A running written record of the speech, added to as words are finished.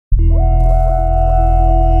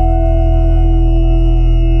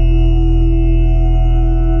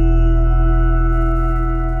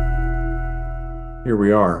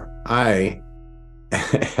I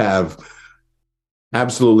have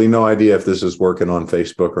absolutely no idea if this is working on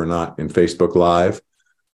Facebook or not in Facebook Live.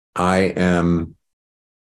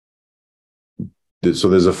 So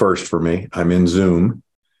there's a first for me. I'm in Zoom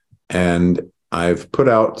and I've put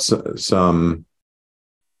out some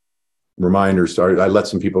reminders. I let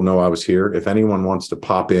some people know I was here. If anyone wants to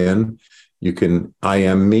pop in, you can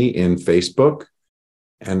IM me in Facebook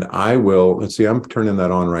and I will, let's see, I'm turning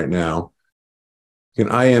that on right now. You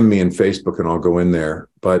can IM me in Facebook and I'll go in there.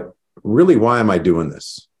 But really, why am I doing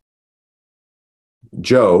this?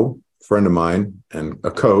 Joe, a friend of mine and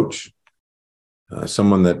a coach,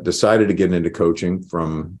 someone that decided to get into coaching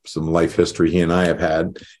from some life history he and I have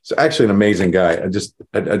had. He's actually an amazing guy. I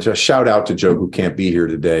just shout out to Joe, who can't be here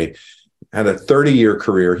today. Had a 30-year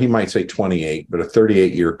career. He might say 28, but a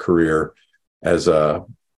 38-year career as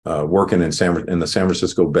working in the San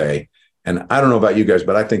Francisco Bay. And I don't know about you guys,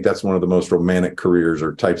 but I think that's one of the most romantic careers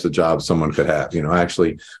or types of jobs someone could have,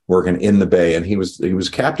 actually working in the Bay. And he was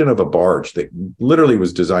captain of a barge that literally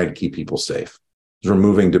was designed to keep people safe. It was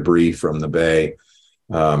removing debris from the Bay,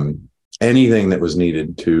 anything that was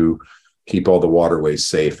needed to keep all the waterways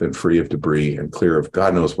safe and free of debris and clear of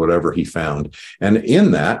God knows whatever he found. And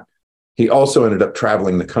in that, he also ended up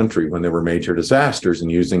traveling the country when there were major disasters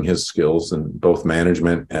and using his skills in both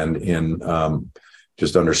management and in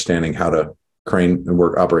just understanding how to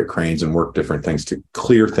operate cranes and work different things to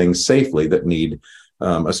clear things safely that need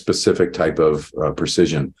a specific type of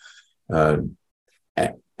precision.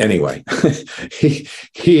 Anyway, he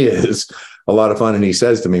is a lot of fun. And he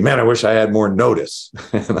says to me, man, I wish I had more notice.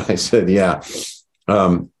 And I said, yeah,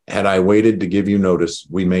 had I waited to give you notice,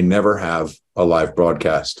 we may never have a live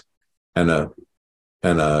broadcast and a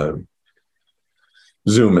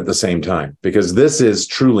Zoom at the same time, because this is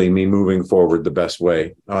truly me moving forward the best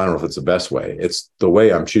way. I don't know if it's the best way. It's the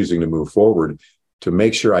way I'm choosing to move forward to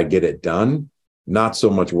make sure I get it done, not so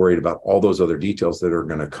much worried about all those other details that are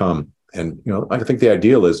going to come. And, I think the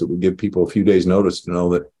ideal is that we give people a few days notice to know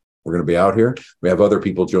that we're going to be out here. We have other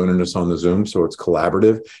people joining us on the Zoom, so it's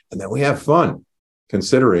collaborative, and then we have fun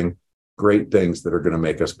considering great things that are going to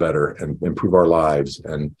make us better and improve our lives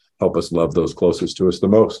and help us love those closest to us the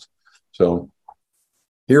most. So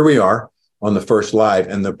here we are on the first live,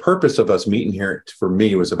 and the purpose of us meeting here for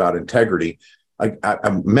me was about integrity. I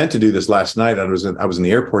meant to do this last night. I was in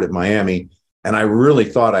the airport at Miami, and I really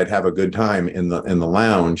thought I'd have a good time in the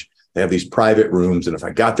lounge. They have these private rooms, and if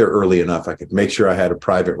I got there early enough, I could make sure I had a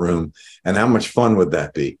private room. And how much fun would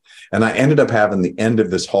that be? And I ended up having the end of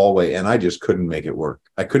this hallway, and I just couldn't make it work.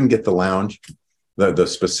 I couldn't get the lounge, the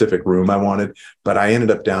specific room I wanted, but I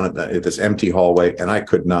ended up down at this empty hallway, and I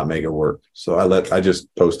could not make it work. So I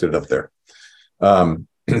just posted it up there.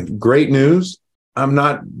 Great news. I'm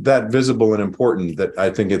not that visible and important that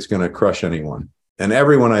I think it's going to crush anyone. And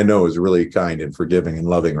everyone I know is really kind and forgiving and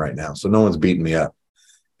loving right now. So no one's beating me up.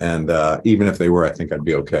 And even if they were, I think I'd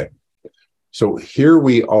be okay. So here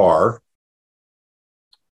we are.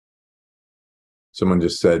 Someone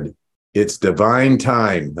just said, it's divine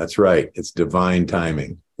time. That's right. It's divine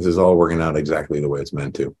timing. This is all working out exactly the way it's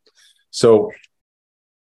meant to. So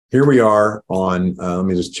here we are on, let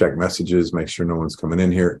me just check messages, make sure no one's coming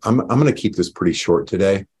in here. I'm going to keep this pretty short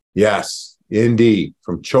today. Yes, indeed.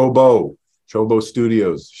 From Chobo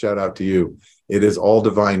Studios. Shout out to you. It is all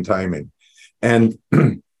divine timing. And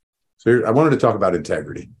so I wanted to talk about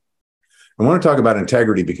integrity. I want to talk about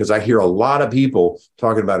integrity because I hear a lot of people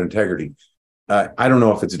talking about integrity. I don't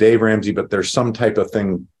know if it's Dave Ramsey, but there's some type of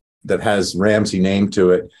thing that has Ramsey name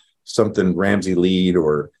to it, something Ramsey lead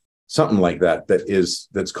or something like that,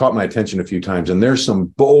 that's caught my attention a few times. And there's some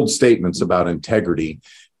bold statements about integrity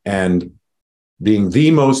and being the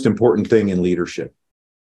most important thing in leadership.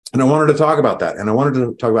 And I wanted to talk about that. And I wanted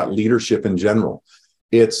to talk about leadership in general.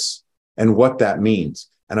 And what that means.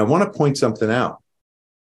 And I want to point something out.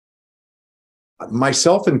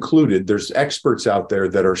 Myself included, there's experts out there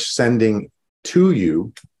that are sending to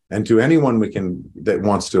you and to anyone that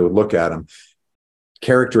wants to look at them,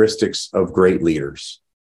 characteristics of great leaders.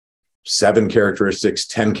 7 characteristics,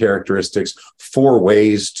 10 characteristics, 4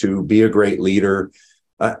 ways to be a great leader.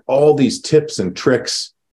 All these tips and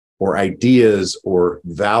tricks or ideas or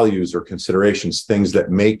values or considerations, things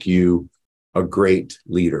that make you a great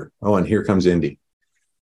leader. Oh, and here comes Indy.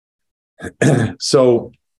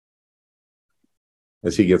 So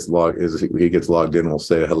as he gets logged in, we'll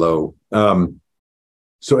say hello.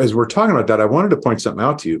 So as we're talking about that, I wanted to point something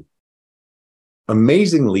out to you.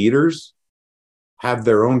 Amazing leaders have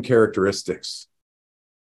their own characteristics,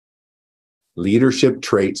 leadership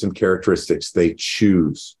traits and characteristics they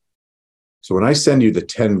choose. So when I send you the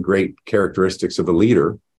 10 great characteristics of a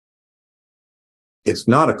leader, it's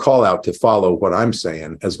not a call out to follow what I'm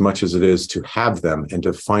saying as much as it is to have them and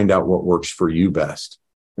to find out what works for you best.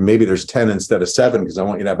 And maybe there's 10 instead of 7 because I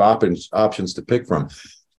want you to have options to pick from.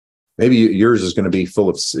 Maybe yours is going to be it's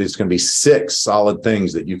going to be 6 solid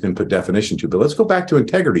things that you can put definition to. But let's go back to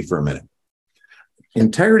integrity for a minute.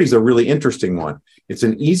 Integrity is a really interesting one. It's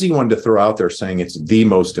an easy one to throw out there saying it's the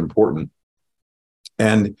most important.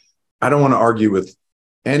 And I don't want to argue with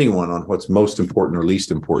anyone on what's most important or least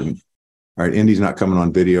important. All right, Indy's not coming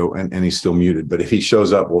on video and he's still muted, but if he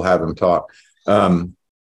shows up, we'll have him talk.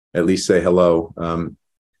 At least say hello.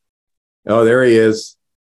 Oh, there he is.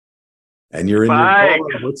 And you're in Mike,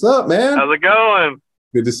 your what's up, man? how's it going?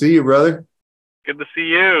 Good to see you, brother. Good to see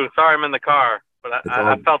you. Sorry I'm in the car, but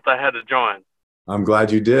I felt I had to join. I'm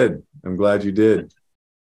glad you did.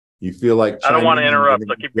 You feel like I don't want to interrupt,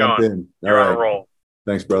 so keep going. You're on a roll.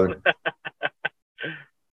 Thanks, brother.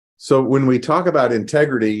 So when we talk about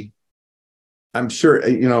integrity, I'm sure,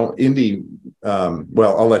 Indy,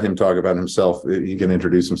 well, I'll let him talk about himself. He can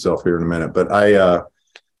introduce himself here in a minute, but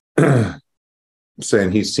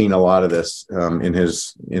saying he's seen a lot of this in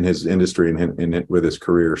his industry and with his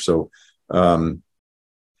career. So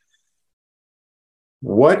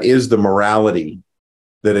what is the morality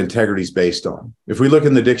that integrity is based on? If we look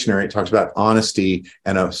in the dictionary, it talks about honesty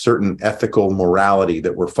and a certain ethical morality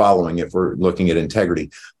that we're following if we're looking at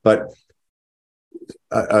integrity. But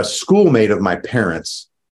a schoolmate of my parents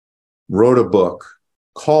wrote a book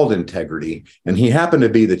called Integrity, and he happened to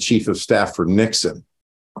be the chief of staff for Nixon.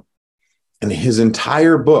 And his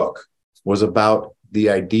entire book was about the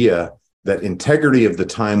idea that integrity of the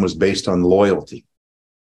time was based on loyalty.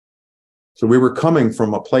 So we were coming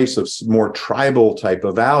from a place of more tribal type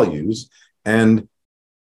of values, and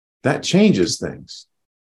that changes things.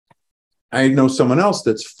 I know someone else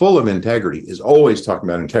that's full of integrity, is always talking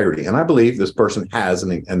about integrity. And I believe this person has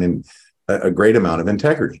a great amount of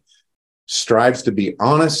integrity, strives to be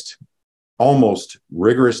honest, almost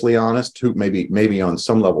rigorously honest, maybe on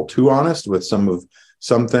some level too honest with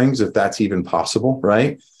some things, if that's even possible,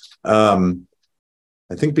 right?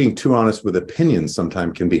 I think being too honest with opinions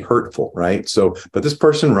sometimes can be hurtful, right? So, but this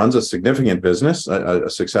person runs a significant business, a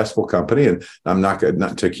successful company, and I'm not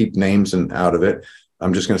to keep names out of it.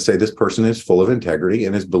 I'm just going to say this person is full of integrity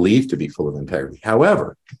and is believed to be full of integrity.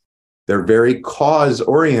 However, they're very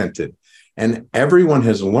cause-oriented, and everyone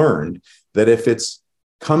has learned that if it's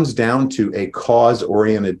comes down to a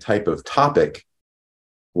cause-oriented type of topic,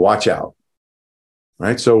 watch out,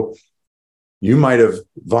 right? So you might have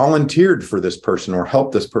volunteered for this person or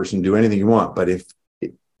helped this person do anything you want, but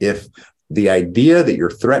if the idea that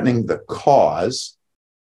you're threatening the cause,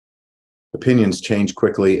 opinions change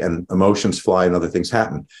quickly and emotions fly and other things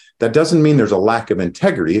happen. That doesn't mean there's a lack of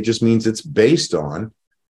integrity. It just means it's based on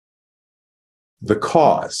the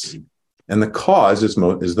cause. And the cause is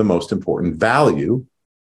the most important value,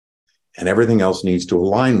 and everything else needs to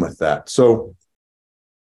align with that. So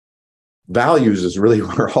values is really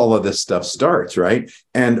where all of this stuff starts, right?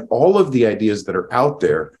 And all of the ideas that are out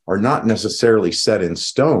there are not necessarily set in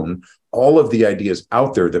stone. All of the ideas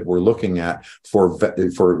out there that we're looking at for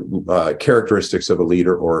characteristics of a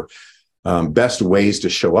leader or best ways to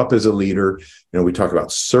show up as a leader. We talk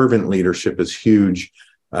about servant leadership is huge.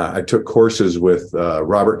 I took courses with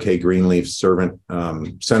Robert K. Greenleaf's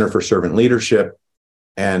Center for Servant Leadership.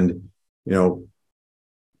 And,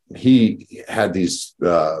 he had these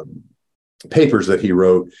papers that he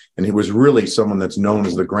wrote, and he was really someone that's known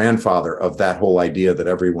as the grandfather of that whole idea that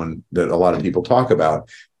a lot of people talk about.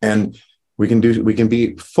 And we can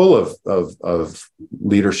be full of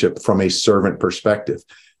leadership from a servant perspective.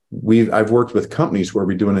 I've worked with companies where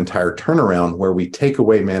we do an entire turnaround where we take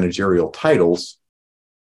away managerial titles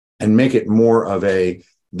and make it more of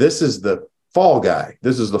this is the fall guy.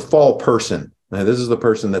 This is the fall person. Now, this is the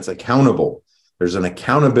person that's accountable. There's an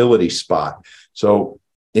accountability spot. So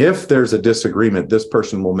if there's a disagreement, this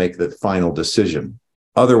person will make the final decision.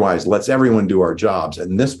 Otherwise, let's everyone do our jobs.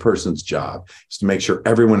 And this person's job is to make sure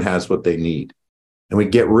everyone has what they need. And we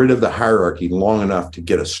get rid of the hierarchy long enough to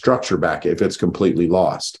get a structure back if it's completely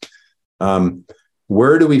lost.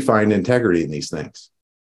 Where do we find integrity in these things?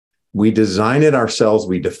 We design it ourselves,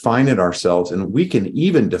 we define it ourselves, and we can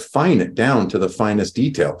even define it down to the finest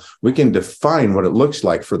detail. We can define what it looks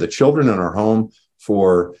like for the children in our home,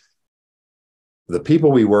 for the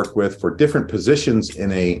people we work with, for different positions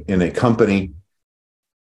in a company.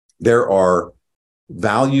 There are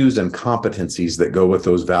values and competencies that go with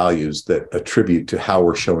those values that attribute to how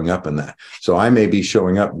we're showing up in that. So I may be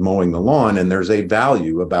showing up mowing the lawn, and there's a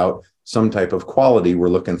value about some type of quality we're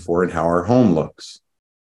looking for in how our home looks.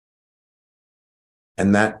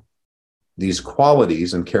 And that these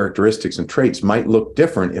qualities and characteristics and traits might look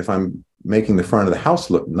different if I'm making the front of the house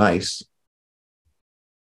look nice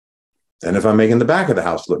than if I'm making the back of the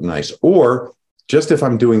house look nice, or just if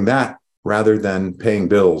I'm doing that rather than paying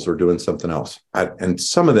bills or doing something else. And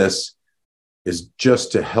some of this is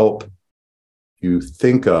just to help you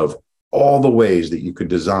think of all the ways that you could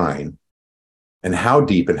design and how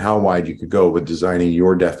deep and how wide you could go with designing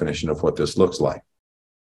your definition of what this looks like.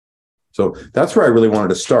 So that's where I really wanted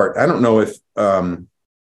to start. I don't know if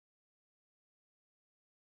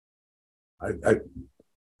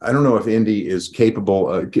I don't know if Indy is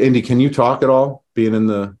capable. Indy, can you talk at all? Being in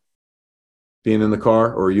the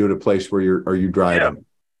car, or are you at a place where are you driving?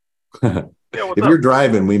 Yeah. If you're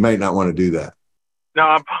driving, we might not want to do that.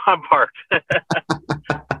 No, I'm parked.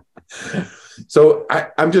 So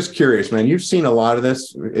I'm just curious, man. You've seen a lot of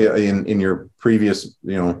this in your previous,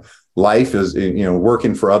 life as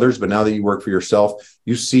working for others, but now that you work for yourself,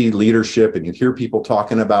 you see leadership and you hear people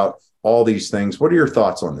talking about all these things. What are your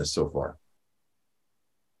thoughts on this so far?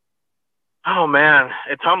 Oh man,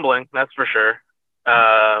 it's humbling. That's for sure.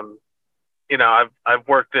 I've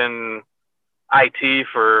worked in IT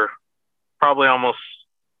for probably almost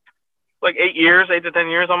like 8 to 10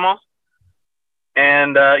 years almost.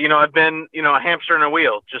 And, I've been, a hamster in a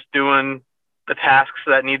wheel, just doing the tasks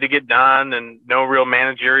that need to get done and no real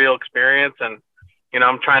managerial experience. And,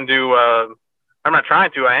 I'm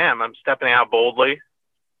stepping out boldly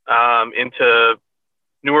into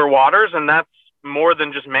newer waters. And that's more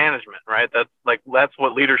than just management, right? That's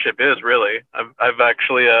what leadership is, really. I've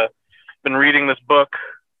actually been reading this book,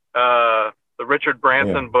 the Richard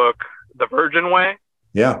Branson book, The Virgin Way.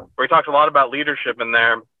 Yeah. Where he talks a lot about leadership in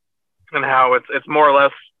there and how it's more or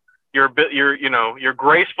less your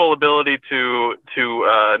graceful ability to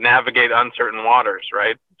navigate uncertain waters,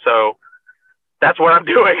 right? So that's what I'm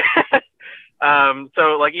doing.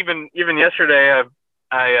 So like even yesterday,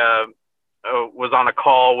 I was on a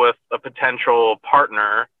call with a potential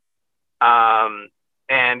partner, and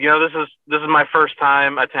this is my first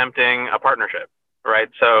time attempting a partnership, right?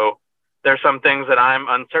 So there's some things that I'm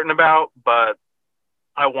uncertain about, but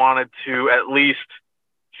I wanted to at least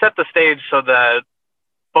set the stage so that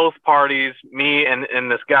both parties, me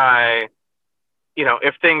and this guy,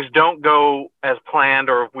 if things don't go as planned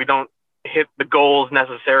or if we don't hit the goals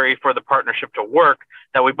necessary for the partnership to work,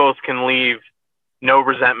 that we both can leave no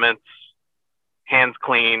resentments, hands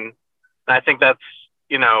clean. And I think that's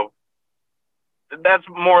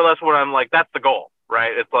more or less what I'm like, that's the goal,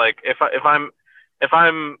 right? It's like, if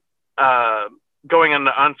I'm going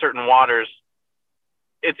into uncertain waters,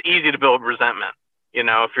 it's easy to build resentment.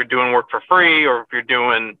 If you're doing work for free or if you're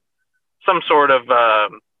doing some sort of,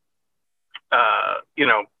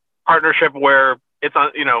 partnership where it's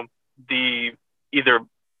on, the either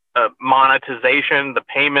monetization, the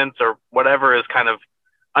payments or whatever is kind of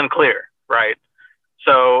unclear. Right.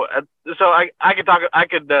 So I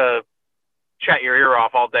could chat your ear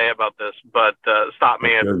off all day about this, but stop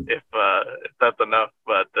me if that's enough.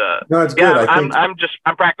 But no, it's good.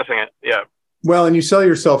 I'm practicing it. Yeah. Well, and you sell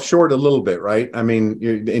yourself short a little bit, right? I mean,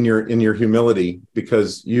 in your humility,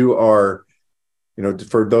 because you are,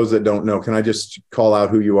 for those that don't know, can I just call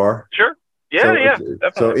out who you are? Sure. Yeah,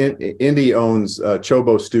 definitely. So Indy owns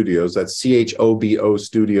Chobo Studios. That's CHOBO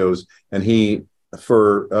Studios, and he,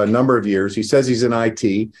 for a number of years, he says he's in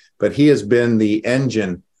IT, but he has been the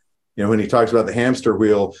engine. When he talks about the hamster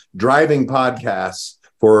wheel, driving podcasts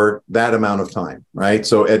for that amount of time, right?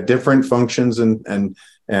 So at different functions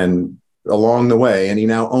and along the way, and he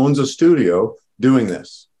now owns a studio doing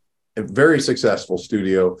this, a very successful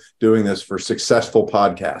studio doing this for successful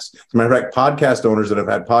podcasts. As a matter of fact, podcast owners that have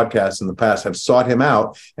had podcasts in the past have sought him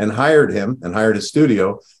out and hired his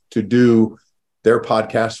studio to do their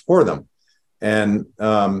podcast for them. And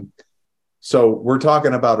so we're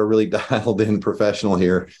talking about a really dialed in professional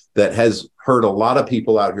here that has heard a lot of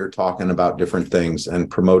people out here talking about different things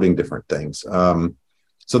and promoting different things.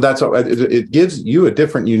 So it gives you a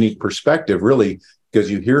different, unique perspective, really, because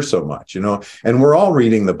you hear so much, and we're all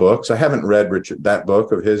reading the books. I haven't read that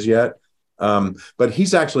book of his yet, but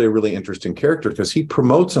he's actually a really interesting character because he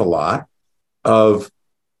promotes a lot of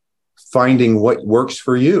finding what works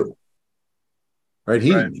for you. Right.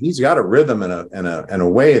 He's got a rhythm and a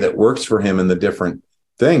way that works for him in the different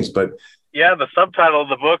things. But yeah, the subtitle of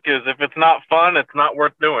the book is "If it's not fun, it's not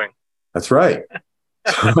worth doing." That's right.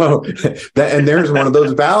 So, and there's one of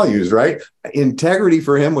those values, right? Integrity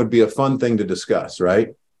for him would be a fun thing to discuss, right?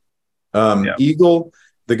 Eagle,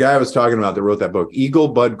 the guy I was talking about that wrote that book, Eagle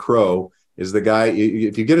Bud Crow, is the guy.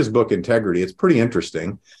 If you get his book Integrity, it's pretty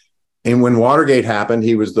interesting. And when Watergate happened,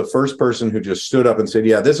 he was the first person who just stood up and said,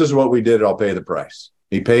 yeah, this is what we did. I'll pay the price.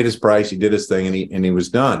 He paid his price. He did his thing, and he was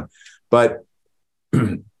done. But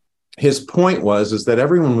his point is that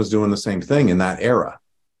everyone was doing the same thing in that era,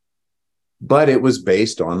 but it was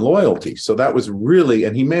based on loyalty. So that was really,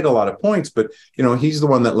 and he made a lot of points, but he's the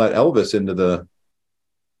one that let Elvis into the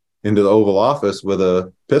Oval Office with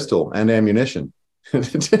a pistol and ammunition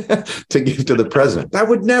to give to the president. That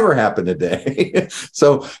would never happen today.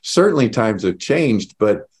 So certainly times have changed,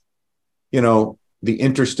 but the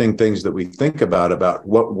interesting things that we think about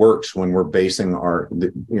what works when we're basing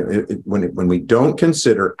when we don't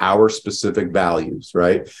consider our specific values,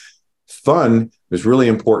 right? Fun is really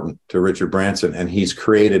important to Richard Branson, and he's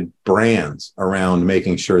created brands around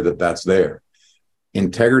making sure that that's there.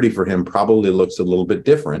 Integrity for him probably looks a little bit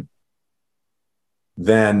different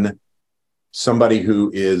than somebody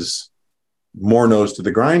who is more nose to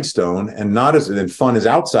the grindstone and not as, and fun is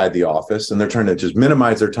outside the office, and they're trying to just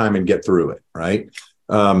minimize their time and get through it. Right.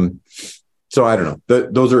 So I don't know,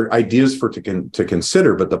 those are ideas to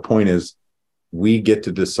consider, but the point is we get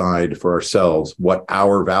to decide for ourselves what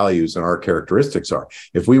our values and our characteristics are.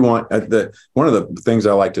 If we want one of the things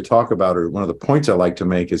I like to talk about, or one of the points I like to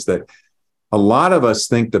make, is that a lot of us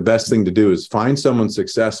think the best thing to do is find someone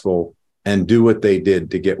successful and do what they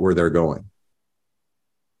did to get where they're going.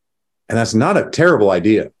 And that's not a terrible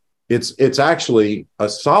idea. It's actually a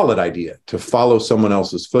solid idea to follow someone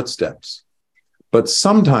else's footsteps. But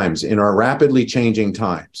sometimes in our rapidly changing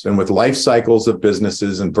times, and with life cycles of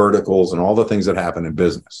businesses and verticals and all the things that happen in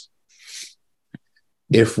business,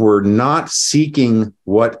 if we're not seeking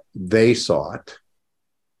what they sought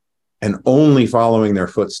and only following their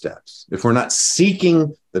footsteps, if we're not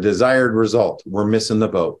seeking the desired result, we're missing the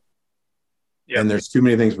boat. Yep. And there's too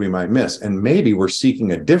many things we might miss. And maybe we're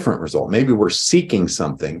seeking a different result. Maybe we're seeking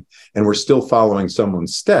something and we're still following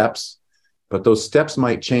someone's steps, but those steps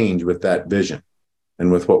might change with that vision and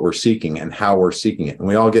with what we're seeking and how we're seeking it. And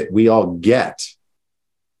we all get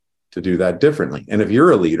to do that differently. And if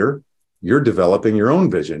you're a leader, you're developing your own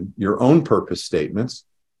vision, your own purpose statements,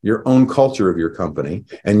 your own culture of your company.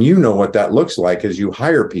 And you know what that looks like as you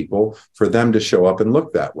hire people for them to show up and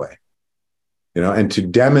look that way. And to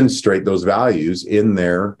demonstrate those values in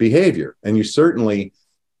their behavior. And you certainly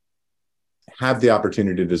have the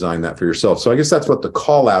opportunity to design that for yourself. So I guess that's what the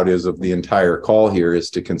call out is of the entire call here, is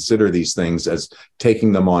to consider these things as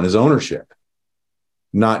taking them on as ownership,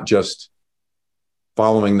 not just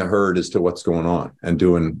following the herd as to what's going on and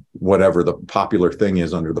doing whatever the popular thing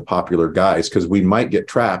is under the popular guise, because we might get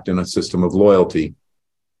trapped in a system of loyalty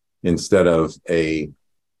instead of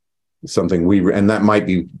something and that might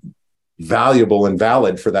be valuable and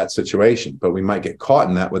valid for that situation, but we might get caught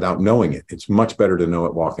in that without knowing it. It's much better to know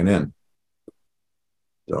it walking in.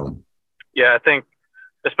 So, yeah, I think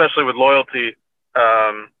especially with loyalty,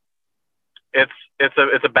 it's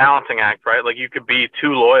a balancing act, right? Like you could be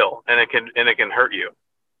too loyal and it can hurt you.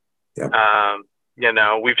 Yep.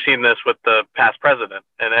 We've seen this with the past president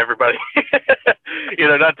and everybody,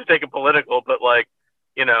 not to take it political, but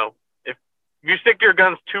if you stick to your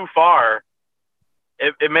guns too far,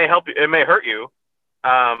 it may help you, it may hurt you.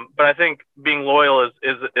 But I think being loyal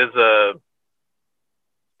is a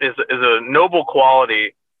noble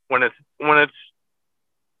quality when it's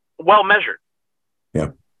well measured. Yeah.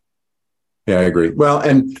 Yeah, I agree. Well,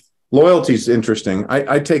 and loyalty is interesting.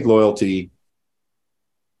 I take loyalty,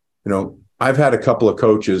 I've had a couple of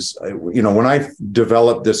coaches, when I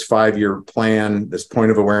developed this 5-year plan, this point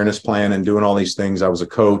of awareness plan, and doing all these things, I was a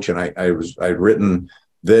coach, and I'd written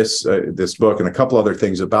this book and a couple other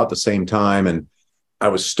things about the same time. And I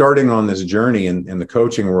was starting on this journey in the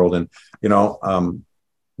coaching world. And,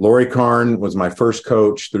 Lori Karn was my first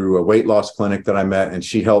coach through a weight loss clinic that I met. And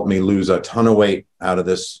she helped me lose a ton of weight out of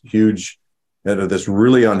this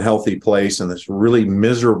really unhealthy place and this really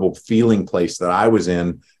miserable feeling place that I was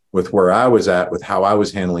in with where I was at, with how I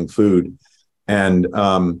was handling food. And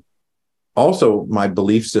also my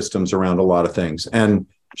belief systems around a lot of things. And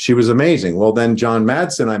she was amazing. Well, then John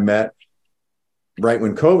Madsen I met right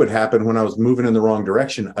when COVID happened, when I was moving in the wrong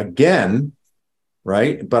direction again,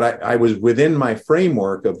 right? But I was within my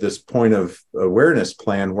framework of this point of awareness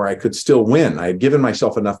plan where I could still win. I had given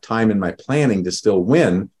myself enough time in my planning to still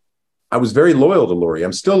win. I was very loyal to Lori.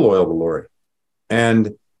 I'm still loyal to Lori.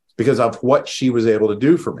 And because of what she was able to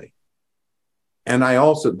do for me. And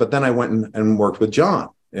but then I went and worked with John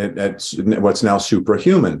at what's now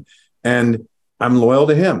Suprahuman. And I'm loyal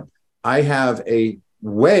to him. I have a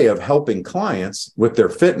way of helping clients with their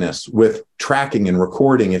fitness, with tracking and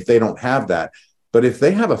recording if they don't have that. But if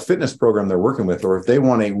they have a fitness program they're working with, or if they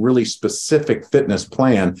want a really specific fitness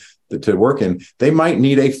plan to work in, they might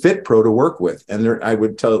need a fit pro to work with. And I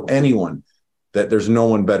would tell anyone that there's no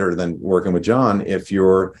one better than working with John if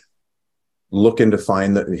you're looking to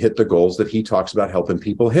hit the goals that he talks about helping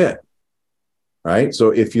people hit. Right. So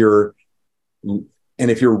if you're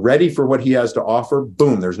ready for what he has to offer,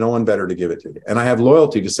 boom, there's no one better to give it to you. And I have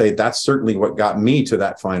loyalty to say that's certainly what got me to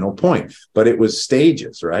that final point. But it was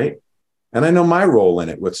stages, right? And I know my role in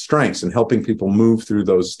it with strengths and helping people move through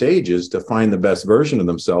those stages to find the best version of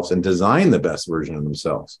themselves and design the best version of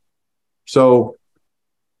themselves. So,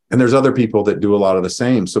 and there's other people that do a lot of the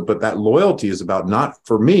same. So, but that loyalty is about not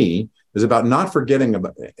forgetting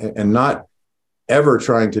about and not ever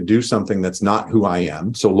trying to do something that's not who I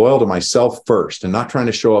am. So loyal to myself first and not trying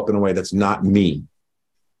to show up in a way that's not me.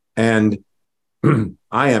 And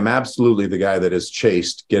I am absolutely the guy that is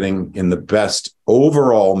chased getting in the best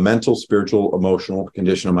overall mental, spiritual, emotional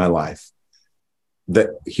condition of my life that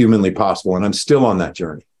humanly possible. And I'm still on that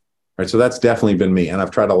journey. Right. So that's definitely been me. And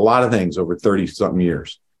I've tried a lot of things over 30 something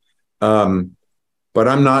years. But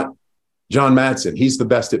I'm not John Madsen. He's the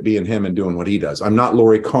best at being him and doing what he does. I'm not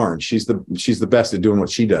Lori Karn. She's the best at doing what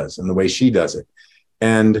she does and the way she does it.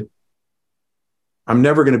 And I'm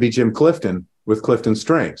never going to be Jim Clifton with Clifton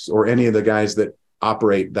Strengths or any of the guys that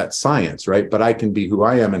operate that science, right? But I can be who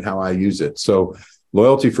I am and how I use it. So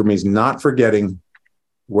loyalty for me is not forgetting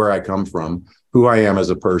where I come from, who I am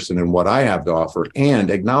as a person and what I have to offer,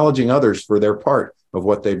 and acknowledging others for their part of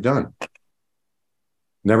what they've done.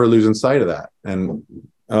 Never losing sight of that. And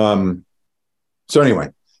so anyway,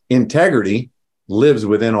 integrity lives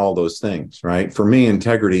within all those things, right? For me,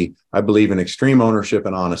 integrity, I believe in extreme ownership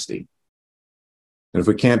and honesty. And if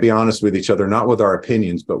we can't be honest with each other, not with our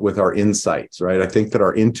opinions, but with our insights, right? I think that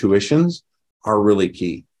our intuitions are really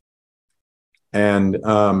key. And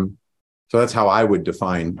so that's how I would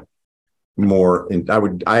define more.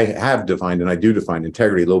 I have defined, and I do define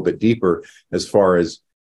integrity a little bit deeper as far as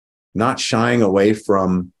not shying away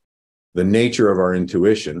from the nature of our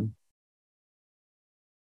intuition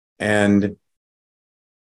and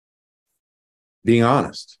being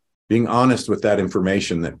honest with that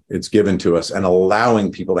information that it's given to us and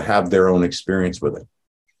allowing people to have their own experience with it.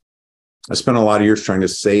 I spent a lot of years trying to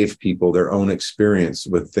save people their own experience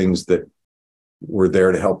with things that were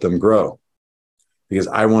there to help them grow, because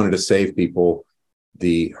I wanted to save people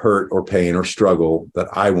the hurt or pain or struggle that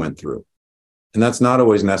I went through. And that's not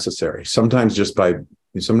always necessary. Sometimes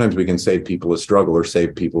we can save people a struggle or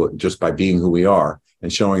save people just by being who we are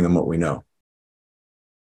and showing them what we know.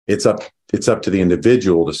 It's up to the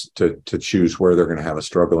individual to choose where they're going to have a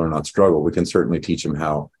struggle or not struggle. We can certainly teach them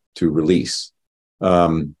how to release.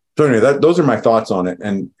 So anyway, those are my thoughts on it.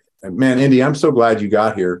 And man, Indy, I'm so glad you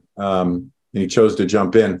got here and you chose to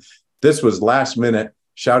jump in. This was last minute.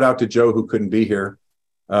 Shout out to Joe who couldn't be here.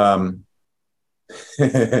 But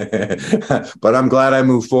I'm glad I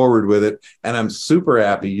moved forward with it. And I'm super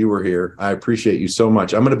happy you were here. I appreciate you so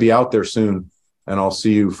much. I'm going to be out there soon and I'll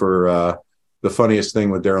see you for the funniest thing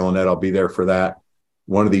with Daryl and Ed. I'll be there for that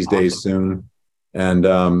one of these days soon. And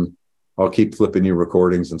I'll keep flipping you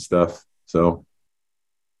recordings and stuff. So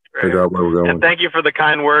figure out where we're going. And thank you for the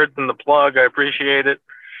kind words and the plug. I appreciate it.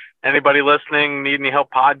 Anybody listening, need any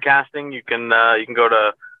help podcasting, you can go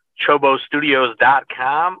to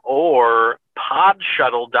chobostudios.com or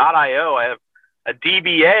podshuttle.io. I have a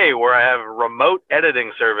DBA where I have a remote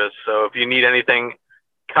editing service. So if you need anything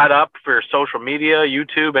cut up for your social media,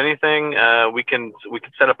 YouTube, anything, we can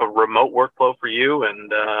set up a remote workflow for you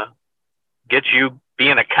and get you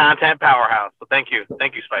being a content powerhouse. So thank you,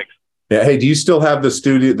 Spikes. Yeah. Hey, do you still have the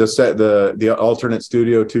studio, the alternate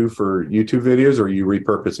studio too for YouTube videos, or are you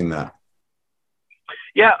repurposing that?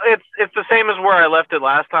 Yeah, it's the same as where I left it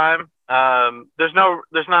last time. There's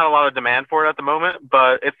not a lot of demand for it at the moment,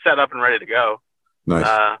 but it's set up and ready to go.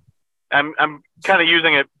 Nice. I'm kind of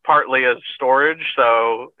using it partly as storage,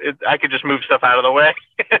 so I could just move stuff out of the way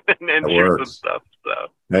and shoot some stuff. So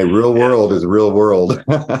hey, real world is real world.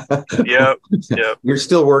 Yep. You're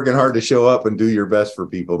still working hard to show up and do your best for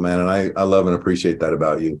people, man, and I love and appreciate that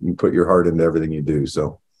about you. You put your heart into everything you do.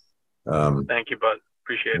 So thank you, bud.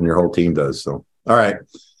 Appreciate it. And your whole team does. So all right,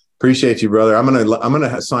 appreciate you, brother. I'm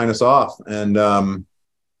gonna sign us off and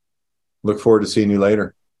look forward to seeing you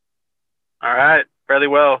later. All right, fairly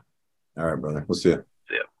well. All right, brother. We'll see you.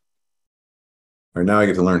 See ya. All right, now I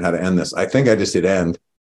get to learn how to end this. I think I just hit end,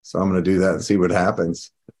 so I'm going to do that and see what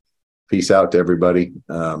happens. Peace out to everybody.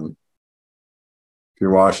 If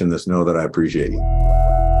you're watching this, know that I appreciate you.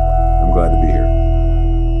 I'm glad to be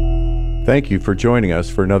here. Thank you for joining us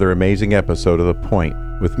for another amazing episode of The Point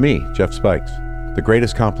with me, Jeff Spikes. The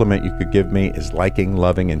greatest compliment you could give me is liking,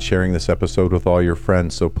 loving, and sharing this episode with all your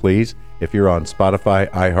friends. So please, if you're on Spotify,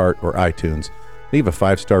 iHeart, or iTunes, leave a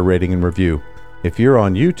 5-star rating and review. If you're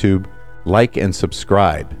on YouTube, like and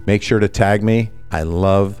subscribe. Make sure to tag me. I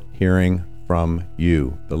love hearing from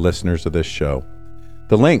you, the listeners of this show.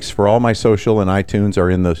 The links for all my social and iTunes are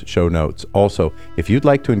in the show notes. Also, if you'd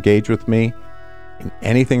like to engage with me in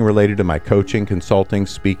anything related to my coaching, consulting,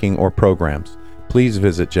 speaking, or programs, please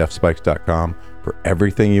visit jeffspikes.com for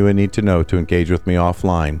everything you would need to know to engage with me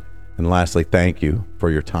offline. And lastly, thank you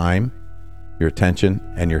for your time, your attention,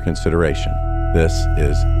 and your consideration. This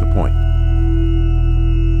is The Point.